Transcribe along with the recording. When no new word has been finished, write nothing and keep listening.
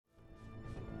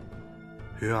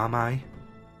Who am I?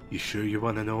 You sure you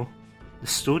want to know? The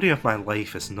story of my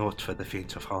life is not for the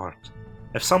faint of heart.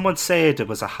 If someone said it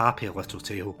was a happy little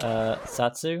tale...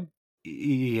 Satsu?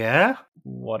 Yeah?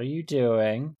 What are you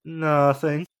doing?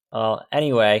 Nothing.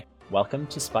 Anyway, welcome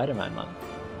to Spider-Man Month.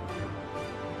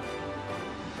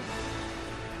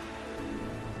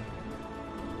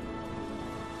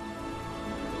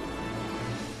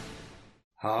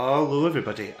 Hello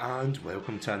everybody, and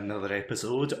welcome to another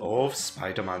episode of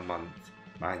Spider-Man Month.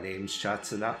 My name's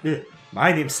Satsunami,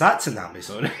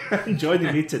 sorry. And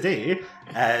joining me today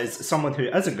is someone who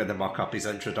isn't going to muck up his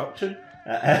introduction.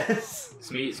 It's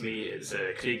me, it's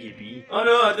Craigie B. Oh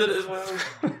no, I did it as well.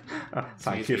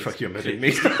 Thank you for humouring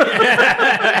me.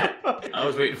 I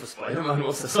was waiting for Spider-Man,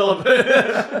 what's this all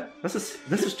about? This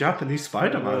is Japanese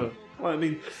Spider-Man. Well, I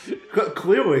mean,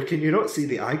 clearly, can you not see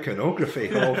the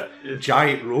iconography of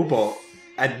giant robot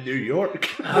in New York?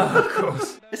 Of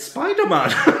course. It's Spider-Man.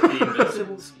 The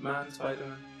Invisible Man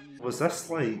Spider-Man. Was this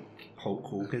like Hulk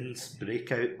Hogan's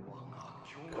breakout?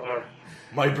 Or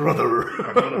My brother.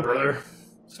 our brother.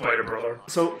 Spider Brother.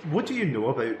 So, what do you know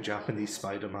about Japanese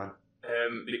Spider-Man?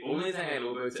 The only thing I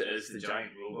know about it is the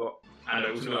giant robot. And I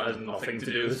also know it has nothing to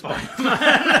do with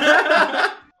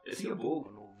Spider-Man. Is he a bull?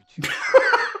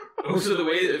 Also, the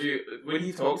way that when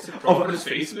he talks, his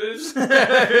face moves.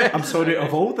 I'm sorry,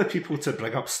 of all the people to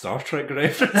bring up Star Trek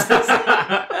references,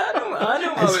 I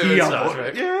know my way about Star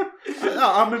Trek. Yeah,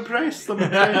 I'm impressed.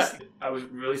 I was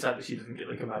really sad that she didn't get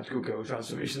like a magical girl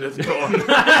transformation at the dawn.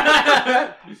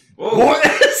 Whoa. What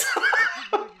is?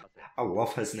 I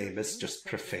love his name. It's just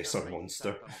Professor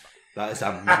Monster. That is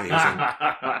amazing.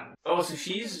 Oh, so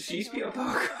she's Peter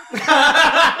Parker.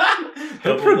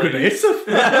 How progressive.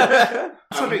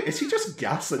 Sorry, is he just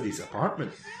gassing his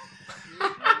apartment?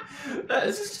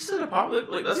 Is this just an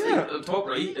apartment? Like, that's like, the top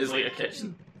right is like a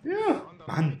kitchen. Yeah.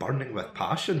 Man burning with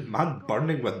passion. Man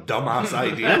burning with dumbass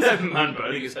ideas. Man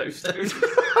burning his house down.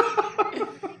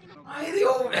 Why are they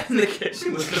all in the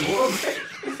kitchen with the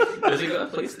motorbike? Has he got a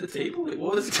place at the table? Like,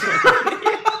 what is going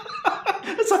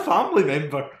on? It's a family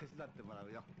member.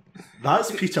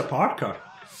 That's Peter Parker.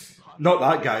 Not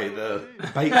that guy, the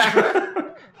bike.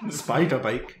 Spider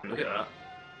bike. Look at that.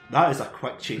 That is a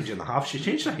quick change and a half. She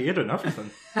changed her hair and everything.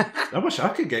 I wish I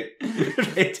could get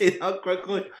ready that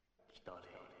quickly.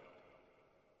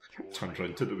 Turned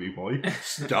round to the wee boy.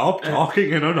 Stop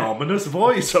talking in an ominous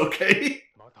voice, okay?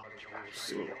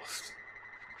 So lost.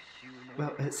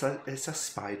 Well, it's a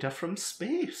spider from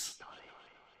space.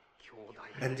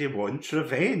 And he wants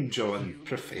revenge on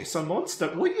Professor Monster.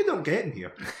 What are you not getting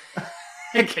here?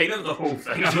 Kind of the whole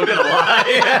thing, I'm not gonna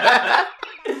lie.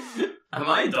 Am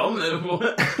I dumb?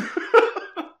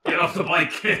 Get off the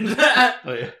bike.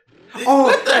 Oh,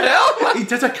 what the hell? He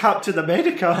did a Captain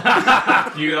America.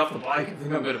 You get off the bike, I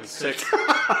think I'm gonna be sick.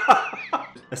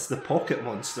 It's the Pocket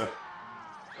Monster.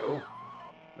 Oh.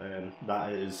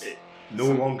 That is no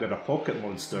longer a Pocket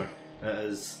Monster. It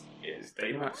is... It's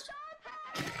Dynamaxed.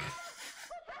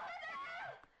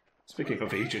 Speaking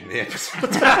of aging the episode.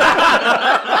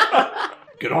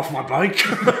 Get off my bike.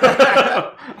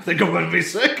 I think I'm going to be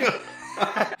sick.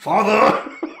 Father.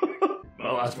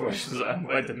 My last wish is that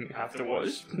I didn't have to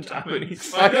watch Japanese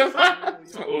Spider-Man.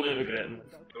 It's my only regret.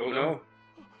 Oh no.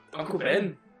 Uncle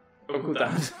Ben. Uncle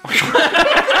Dad. That's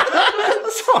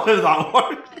not how that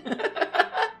worked.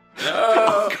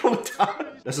 No. Uncle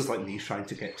Dad. This is like me trying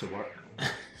to get to work.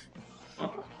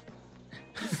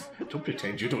 Don't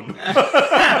pretend you don't know.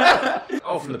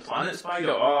 Oh, from the Planet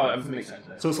Spider? Oh, everything makes sense.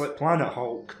 So it's like Planet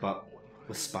Hulk, but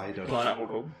with spiders. Planet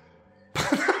Hulk.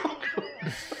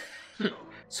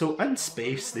 So in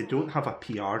space, they don't have a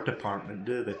PR department,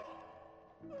 do they?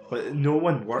 But no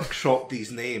one workshopped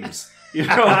these names. You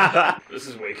know? This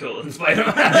is way cooler than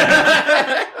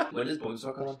Spider-Man. When does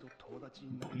Bonesaw come on?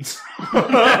 Bones.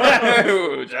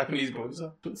 Japanese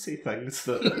Bonesaw. Don't say things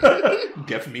that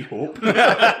give me hope.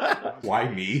 Why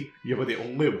me? You were the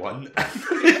only one in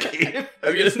the cave.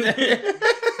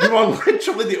 You are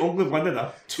literally the only one in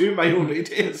a 2-mile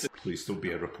radius. Please don't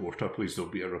be a reporter. Please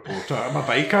don't be a reporter. I'm a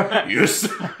biker. Yes.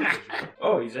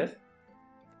 Oh, he's dead?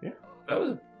 Yeah.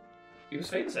 He was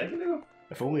fighting a second ago.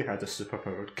 If only I had a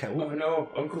superpowered kill. Oh no,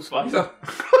 Uncle Spider.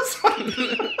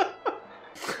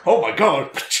 Oh my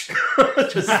god.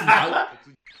 Just snap.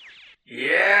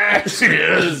 Yes!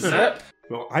 Zip.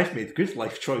 Well, I've made good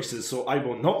life choices, so I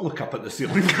will not look up at the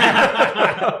ceiling.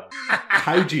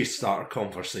 How do you start a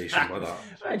conversation with that?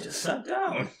 I just sat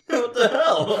down. What the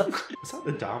hell? Is that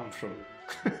the dam from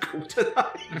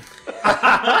GoldenEye?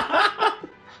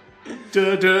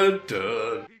 Dun dun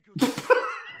dun.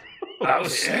 That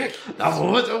was sick. That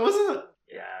was it, wasn't it?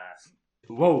 Yes.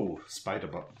 Whoa, spider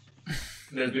butt.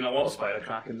 There's been a lot of spider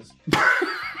crackings.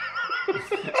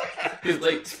 It's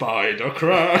like Spider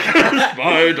crack,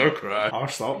 spider crack.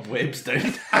 Arse up, webs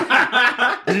down.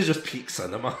 This is just peak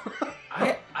cinema.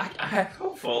 I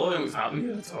can't follow what's happening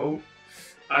here at all.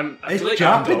 I It's feel like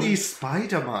Japanese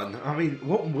Spider-Man. I mean,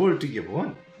 what more do you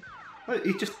want? Like,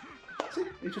 he just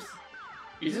You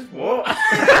just what?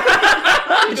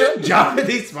 He's just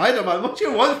Japanese Spider-Man. What do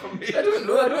you want from me? I don't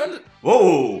know. I don't.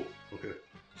 Whoa. Okay.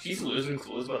 She's losing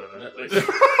clothes by the minute. Like,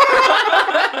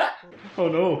 Oh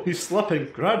no, he's slipping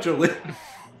gradually.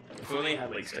 if only I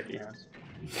had like sticky hands.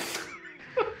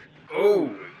 Oh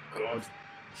god,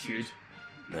 huge.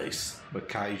 Nice. The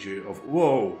kaiju of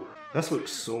whoa. This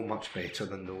looks so much better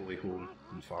than No Way Home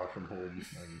and Far From Home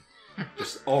and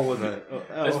just all of it.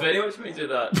 It's very much me to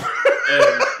that.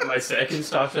 My second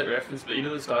Star Trek reference, but you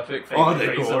know the Star Trek fight. Oh,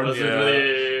 the Gorn,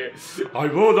 I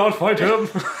will not fight him.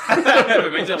 It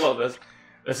reminds me a lot of this.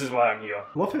 This is why I'm here.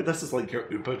 Love how this is like your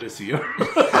Uber this year.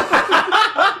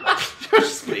 Your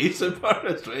space Uber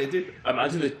is ready.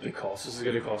 Imagine the cost this is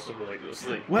going to cost them like this,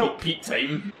 like Well- peak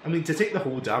time, I mean, to take the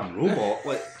whole damn robot,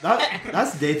 like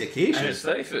that's and dedication. it's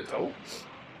 30 foot tall.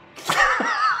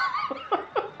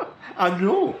 I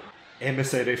know.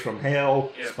 Emissary from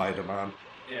Hell, Yeah. Spider-Man,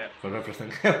 Yeah. for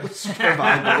everything else from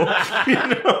Anno, you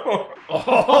know.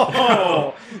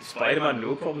 Oh, Spider-Man,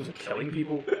 no problems with killing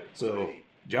people. So,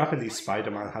 Japanese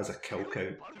Spider-Man has a kill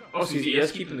count. Oh, so he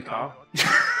is keeping the car.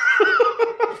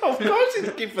 Of course he's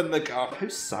keeping the car. How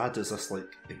sad is this, like,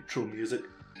 intro music?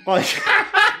 Like,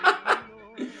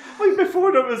 like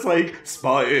before it was like,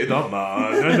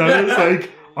 Spider-Man, and now it's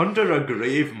like, under a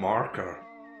grave marker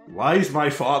lies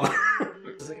my father.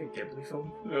 It's like a Ghibli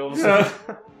film. Yeah.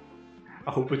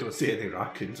 I hope we don't see any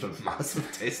raccoons with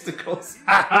massive testicles.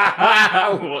 I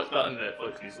watched that on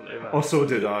Netflix recently, man. Oh, so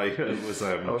did I. It was,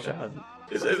 I wish I hadn't.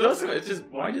 It's just,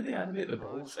 why did they animate the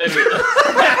balls? Anyway,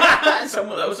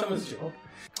 that was someone's job.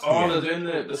 Oh, Yeah. they're doing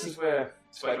this is where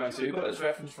Spider-Man 2 got its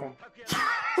reference from.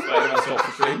 Spider-Man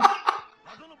stopped the train.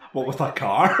 what, with a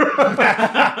car?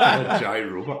 A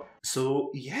giant robot.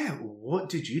 So, yeah, what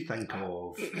did you think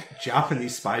of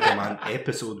Japanese Spider-Man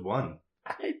Episode 1?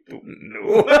 I don't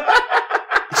know.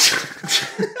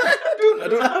 I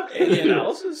don't have any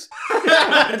analysis.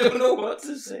 I don't know what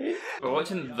to say. We're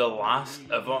watching the last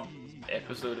ever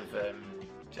episode of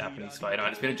Japanese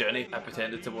Spider-Man. It's been a journey. I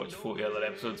pretended to watch 40 other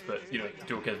episodes, but you know, the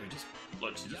joke is we just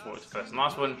literally just watched the first and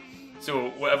last one. So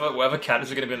whatever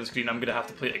characters are going to be on the screen, I'm going to have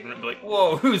to play ignorant and be like,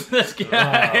 whoa, who's this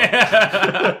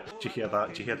guy? Did you hear that?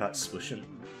 Did you hear that swooshing?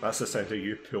 That's the sound of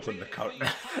you pulling the curtain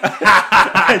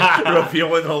and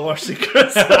revealing all our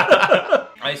secrets.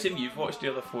 I assume you've watched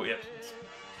the other 40 episodes.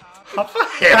 What the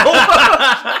hell?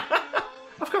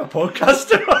 I've got a podcast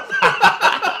to run.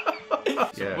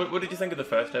 Yeah. What did you think of the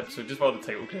first episode, just while the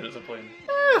title credits are playing?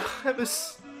 It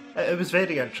was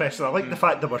very interesting. I like the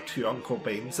fact there were two Uncle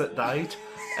Bens that died.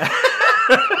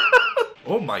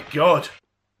 Oh my god.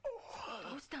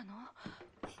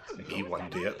 Me one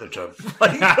day at the gym.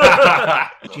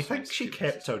 Do you think she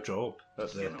kept her job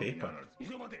at the paper?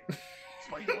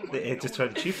 The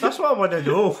editor-in-chief? That's what I want to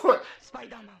know.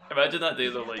 Imagine that day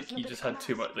though, like, you just had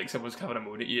too much, like, someone's having a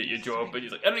moan at you at your job, but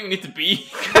you're like, I don't even need to be.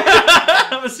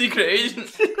 I'm a secret agent.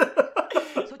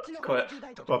 Quit.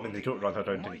 Well, I mean, they don't run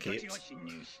around in capes.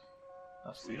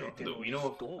 That's, you know, that we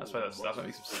know of. That's why that's what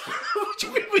makes them secret. What do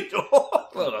you mean we know?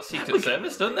 Well, they're secret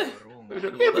service, don't they? We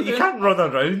don't know Yeah, what but you they're can't run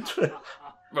around.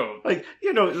 Well, Like,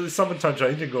 you know, someone turns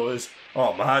around and goes,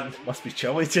 oh man, must be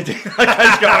chilly today.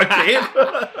 That guy's got a cape.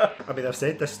 I mean, I've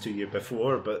said this to you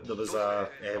before, but there was a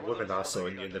woman I saw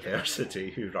in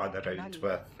university who ran around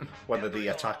with one of the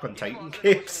Attack on Titan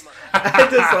capes.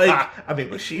 And it's like, I mean,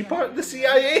 was she part of the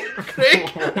CIA, Craig?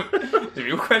 the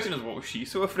real question is, what was she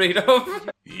so afraid of?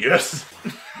 Yes.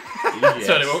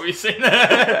 Sorry, what were you saying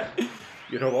there?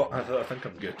 You know what? I think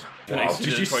I'm good. Nice. Wow,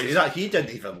 did you Twice. say that? He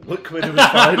didn't even look when he was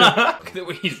firing. Look at the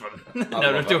way he's running.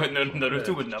 love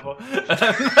Naruto would never.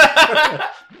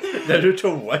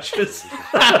 Naruto wishes.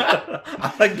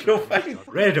 I think you'll find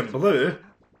red and blue.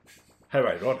 How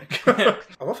ironic. I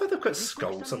love how they've got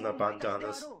skulls on their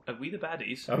bandanas. Are we the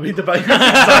baddies? I mean,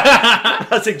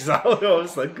 that's exactly what I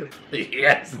was thinking.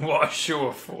 Yes. What a show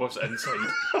of force inside.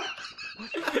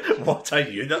 What a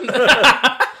unit.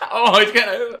 Oh, it's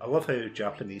getting out. I love how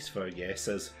Japanese for yes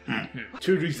is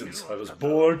 2 reasons. I was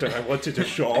bored and I wanted to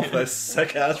show off this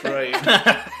sick ass ride.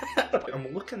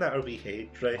 I'm looking at her wee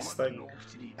headdress thing,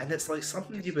 and it's like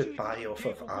something you would buy off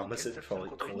of Amazon for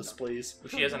like cosplays. Well,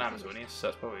 she is an Amazonian, so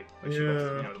that's probably like Yeah.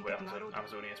 you know, the way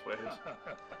Amazonian warehouse.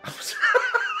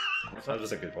 That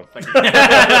was a good one. Thank you.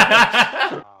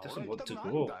 Doesn't want to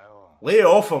go. Lay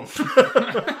off him.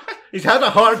 He's had a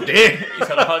hard day. He's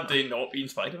had a hard day not being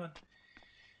Spider-Man.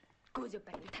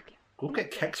 Go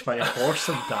get kicked by a horse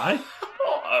and die?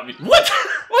 Oh, I mean, what?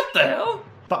 What the hell?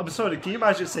 But I'm sorry, can you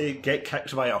imagine saying get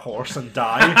kicked by a horse and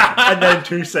die, and then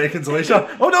 2 seconds later,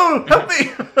 oh no, help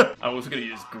me! I'm also going to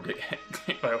use go get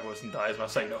kicked by a horse and die as my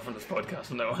sign off on this podcast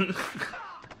from now on.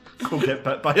 Go get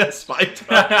bit by a spider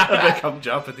and become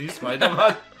Japanese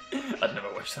Spider-Man. I'd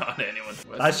never wish that on anyone.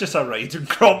 That's just a riding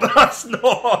crop, that's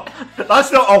not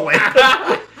a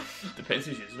weapon. Depends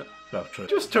who's using it. No, true.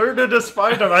 Just turn into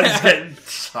Spider-Man, he's getting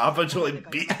savagely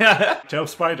beat. Tell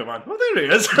Spider-Man, oh there he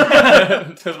is.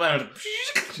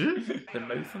 The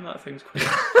mouth on that thing's quite...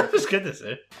 I was going to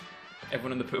say.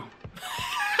 Everyone in the pool.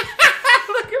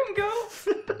 Look at him go.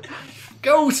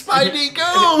 Go, Spidey,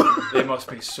 go! There must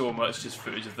be so much just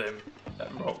footage of them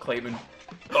rock climbing.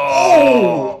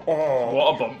 Oh!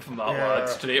 What a bump from that Yeah. lad.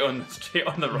 Straight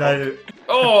on the rock. Now,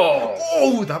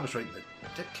 Oh! that was right in the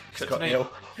dick. He's got tonight?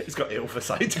 He's got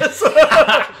Elvisitis.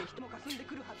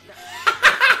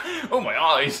 Oh my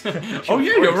eyes! Oh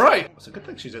yeah, you're right. It's a good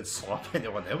thing she didn't slap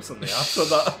anyone else in the ass with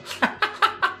that.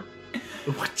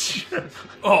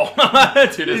 Oh,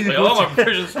 dude, it's like, oh my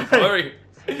vision's so blurry.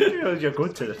 You're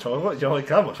going to the toilet, you're like,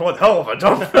 that was one hell of a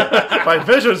jump. My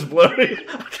vision's blurry.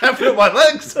 I can't feel my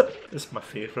legs. This is my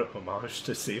favourite homage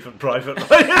to Saving Private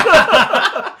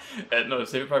Ryan. No,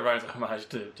 Saving Private Ryan's a homage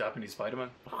to Japanese Spider-Man.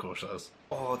 Of course it is.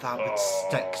 Oh, that would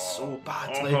stick so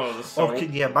badly. the salt.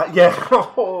 Can you imagine?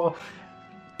 Yeah.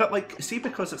 But like, see,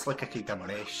 because it's like a kind of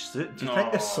mesh suit, do you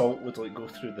think the salt would like go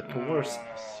through the pores?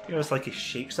 You know, it's like he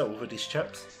shakes it over these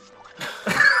chips.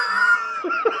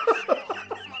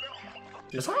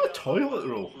 Is that a toilet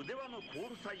roll?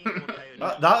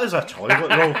 that is a toilet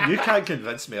roll. You can't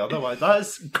convince me otherwise. That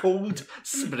is gold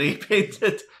spray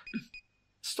painted.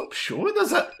 Stop showing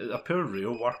us it. A poor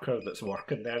rail worker that's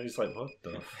working there. He's like, what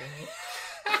the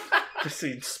fuck? Just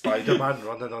seeing Spider-Man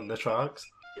running on the tracks.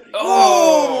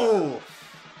 Oh!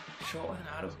 Shot with an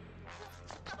arrow.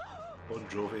 Bon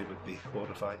Jovi would be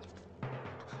horrified.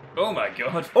 Oh my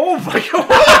god. Oh my god!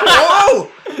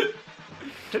 Oh!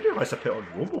 Didn't realise I put on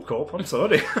Robocop, I'm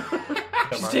sorry.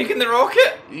 She's taking the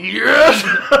rocket? Yes!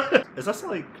 Is this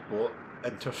like, what,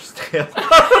 Interstellar?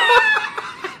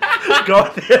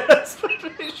 Got the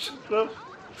inspiration from?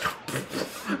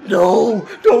 No!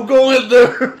 Don't go in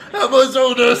there!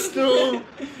 Amazonas, no!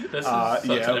 This is such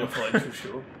an influential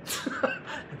show.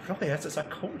 It really is, it's a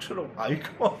cultural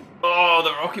icon. Oh,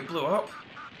 the rocket blew up.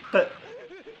 But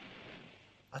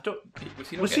I don't.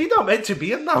 Was he not meant to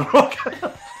be in that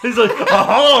rocket? He's like,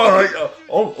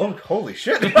 oh, holy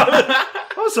shit! I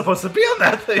was supposed to be on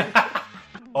that thing.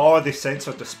 Oh, they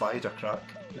censored the spider crack.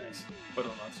 Nice. Well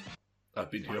done, lads.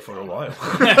 I've been here for a while.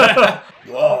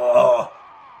 Whoa!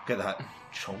 Look at that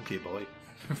chunky boy.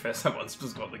 Professor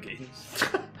Munster's got the gains.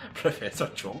 Professor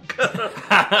Chunk.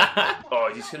 Oh,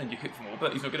 he's just gonna nuke it from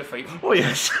orbit. He's not gonna fight him. Oh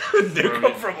yes, nuke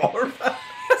him from orbit.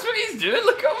 That's what he's doing.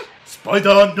 Look at him.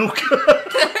 Spider nuke.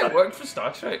 It worked for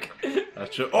Star Trek.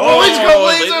 That's true. Oh, he's got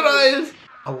laser eyes.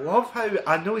 I love how,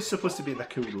 I know he's supposed to be in a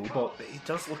cool robot, but he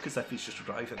does look as if he's just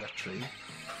driving a train.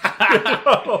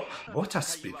 What a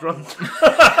speedrun.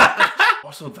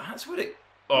 Also, that's what it...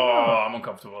 Oh, I'm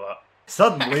uncomfortable with that.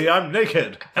 Suddenly I'm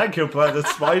naked. Thank you, Planet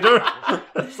Spider.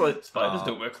 It's like, Spiders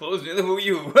don't wear clothes, neither will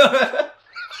you.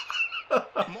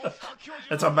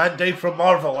 It's a mandate from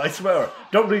Marvel, I swear.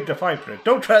 Don't read the fine print.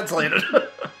 Don't translate it.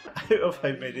 Out of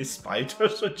how many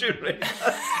spiders would you rate?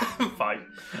 5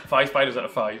 spiders out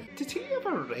of 5. Did he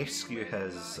ever rescue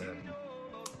his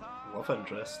love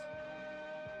interest?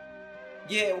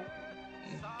 Yeah.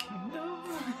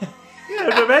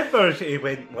 Yeah, remember he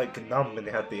went like numb and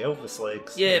he had the Elvis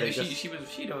legs. Yeah, and but they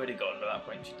she'd already gotten to that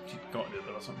point. She'd gotten to it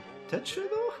or something. Did she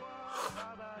though?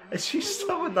 Is she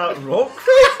still in that rock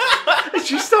face? Is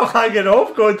she still hanging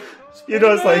off going, you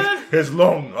know, it's like, his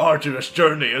long, arduous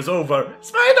journey is over.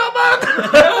 Spider-Man!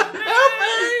 Help me!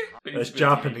 It's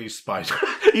Japanese Spider.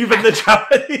 Even the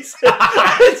Japanese.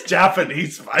 It's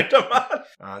Japanese Spider-Man.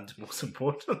 And most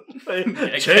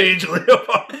importantly, change Leopard.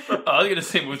 I was going to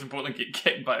say most importantly, get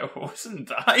kicked by a horse and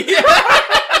die.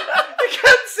 I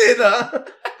can't say that.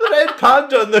 The red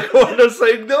panda in the corner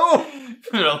saying no.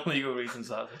 For illegal reasons,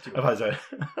 that's what you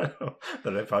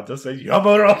The red panda saying,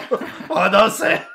 Yamura, Anase.